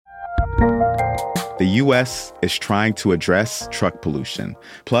The U.S. is trying to address truck pollution.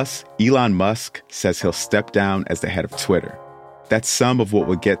 Plus, Elon Musk says he'll step down as the head of Twitter. That's some of what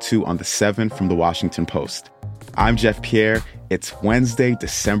we'll get to on The 7 from The Washington Post. I'm Jeff Pierre. It's Wednesday,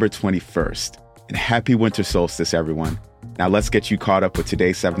 December 21st. And happy winter solstice, everyone. Now let's get you caught up with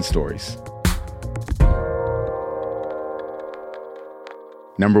today's 7 stories.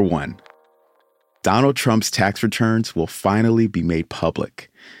 Number 1. Donald Trump's tax returns will finally be made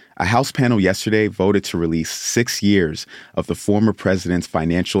public. A House panel yesterday voted to release 6 years of the former president's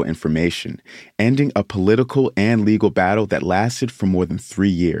financial information, ending a political and legal battle that lasted for more than 3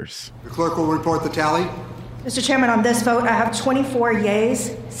 years. The clerk will report the tally. Mr. Chairman, on this vote, I have 24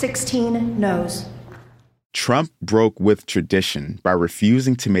 yeas, 16 noes. Trump broke with tradition by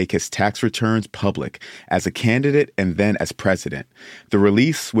refusing to make his tax returns public as a candidate and then as president. The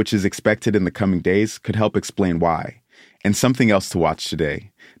release, which is expected in the coming days, could help explain why. And something else to watch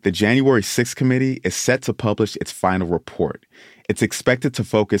today. The January 6th committee is set to publish its final report. It's expected to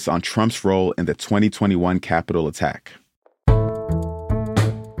focus on Trump's role in the 2021 Capitol attack.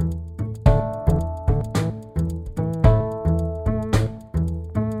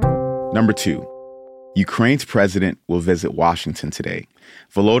 Number 2. Ukraine's president will visit Washington today.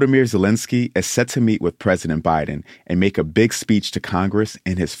 Volodymyr Zelensky is set to meet with President Biden and make a big speech to Congress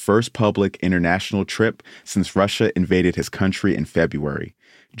in his first public international trip since Russia invaded his country in February.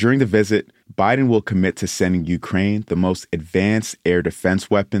 During the visit, Biden will commit to sending Ukraine the most advanced air defense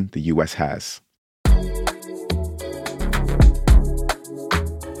weapon the U.S. has.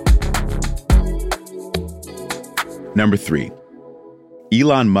 Number 3.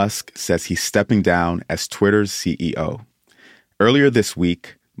 Elon Musk says he's stepping down as Twitter's CEO. Earlier this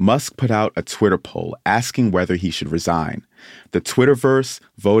week, Musk put out a Twitter poll asking whether he should resign. The Twitterverse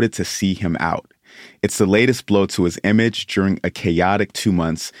voted to see him out. It's the latest blow to his image during a chaotic 2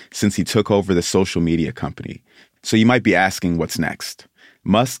 months since he took over the social media company. So you might be asking what's next.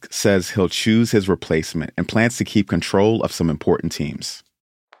 Musk says he'll choose his replacement and plans to keep control of some important teams.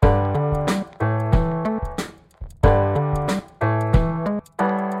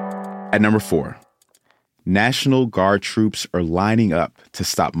 At number 4, National Guard troops are lining up to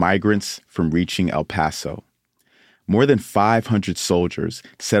stop migrants from reaching El Paso. More than 500 soldiers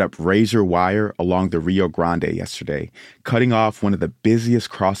set up razor wire along the Rio Grande yesterday, cutting off one of the busiest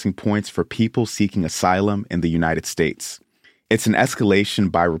crossing points for people seeking asylum in the United States. It's an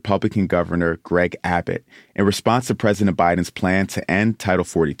escalation by Republican Governor Greg Abbott in response to President Biden's plan to end Title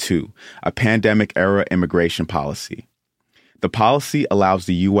 42, a pandemic-era immigration policy. The policy allows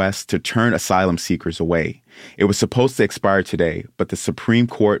the U.S. to turn asylum seekers away. It was supposed to expire today, but the Supreme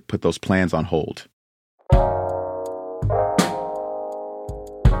Court put those plans on hold.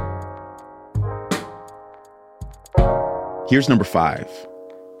 Here's number 5.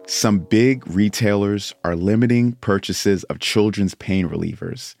 Some big retailers are limiting purchases of children's pain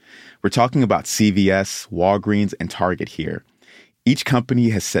relievers. We're talking about CVS, Walgreens, and Target here. Each company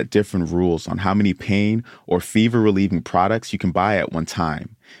has set different rules on how many pain or fever-relieving products you can buy at one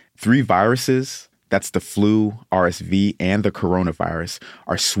time. 3 viruses, that's the flu, RSV, and the coronavirus,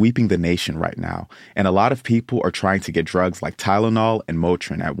 are sweeping the nation right now, and a lot of people are trying to get drugs like Tylenol and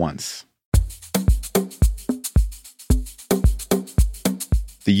Motrin at once.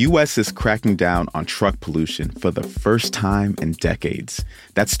 The U.S. is cracking down on truck pollution for the first time in decades.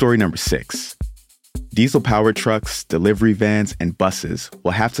 That's story number 6. Diesel-powered trucks, delivery vans, and buses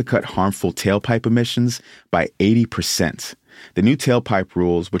will have to cut harmful tailpipe emissions by 80%. The new tailpipe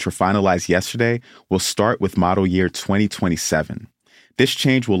rules, which were finalized yesterday, will start with model year 2027. This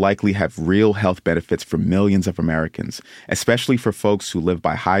change will likely have real health benefits for millions of Americans, especially for folks who live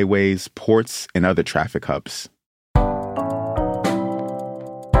by highways, ports, and other traffic hubs.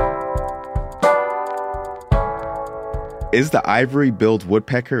 Is the ivory-billed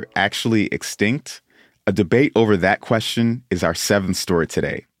woodpecker actually extinct? A debate over that question is our 7th story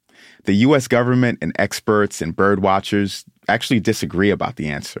today. The U.S. government and experts and bird watchers actually disagree about the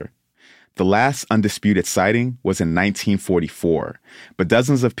answer. The last undisputed sighting was in 1944, but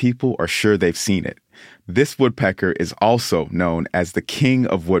dozens of people are sure they've seen it. This woodpecker is also known as the king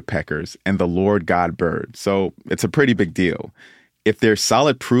of woodpeckers and the Lord God bird, so it's a pretty big deal. If there's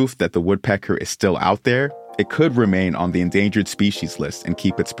solid proof that the woodpecker is still out there, it could remain on the endangered species list and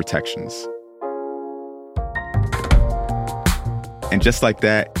keep its protections. And just like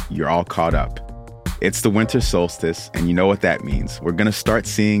that, you're all caught up. It's the winter solstice, and you know what that means. We're going to start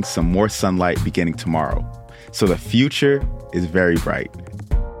seeing some more sunlight beginning tomorrow. So the future is very bright.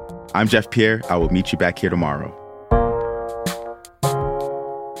 I'm Jeff Pierre. I will meet you back here tomorrow.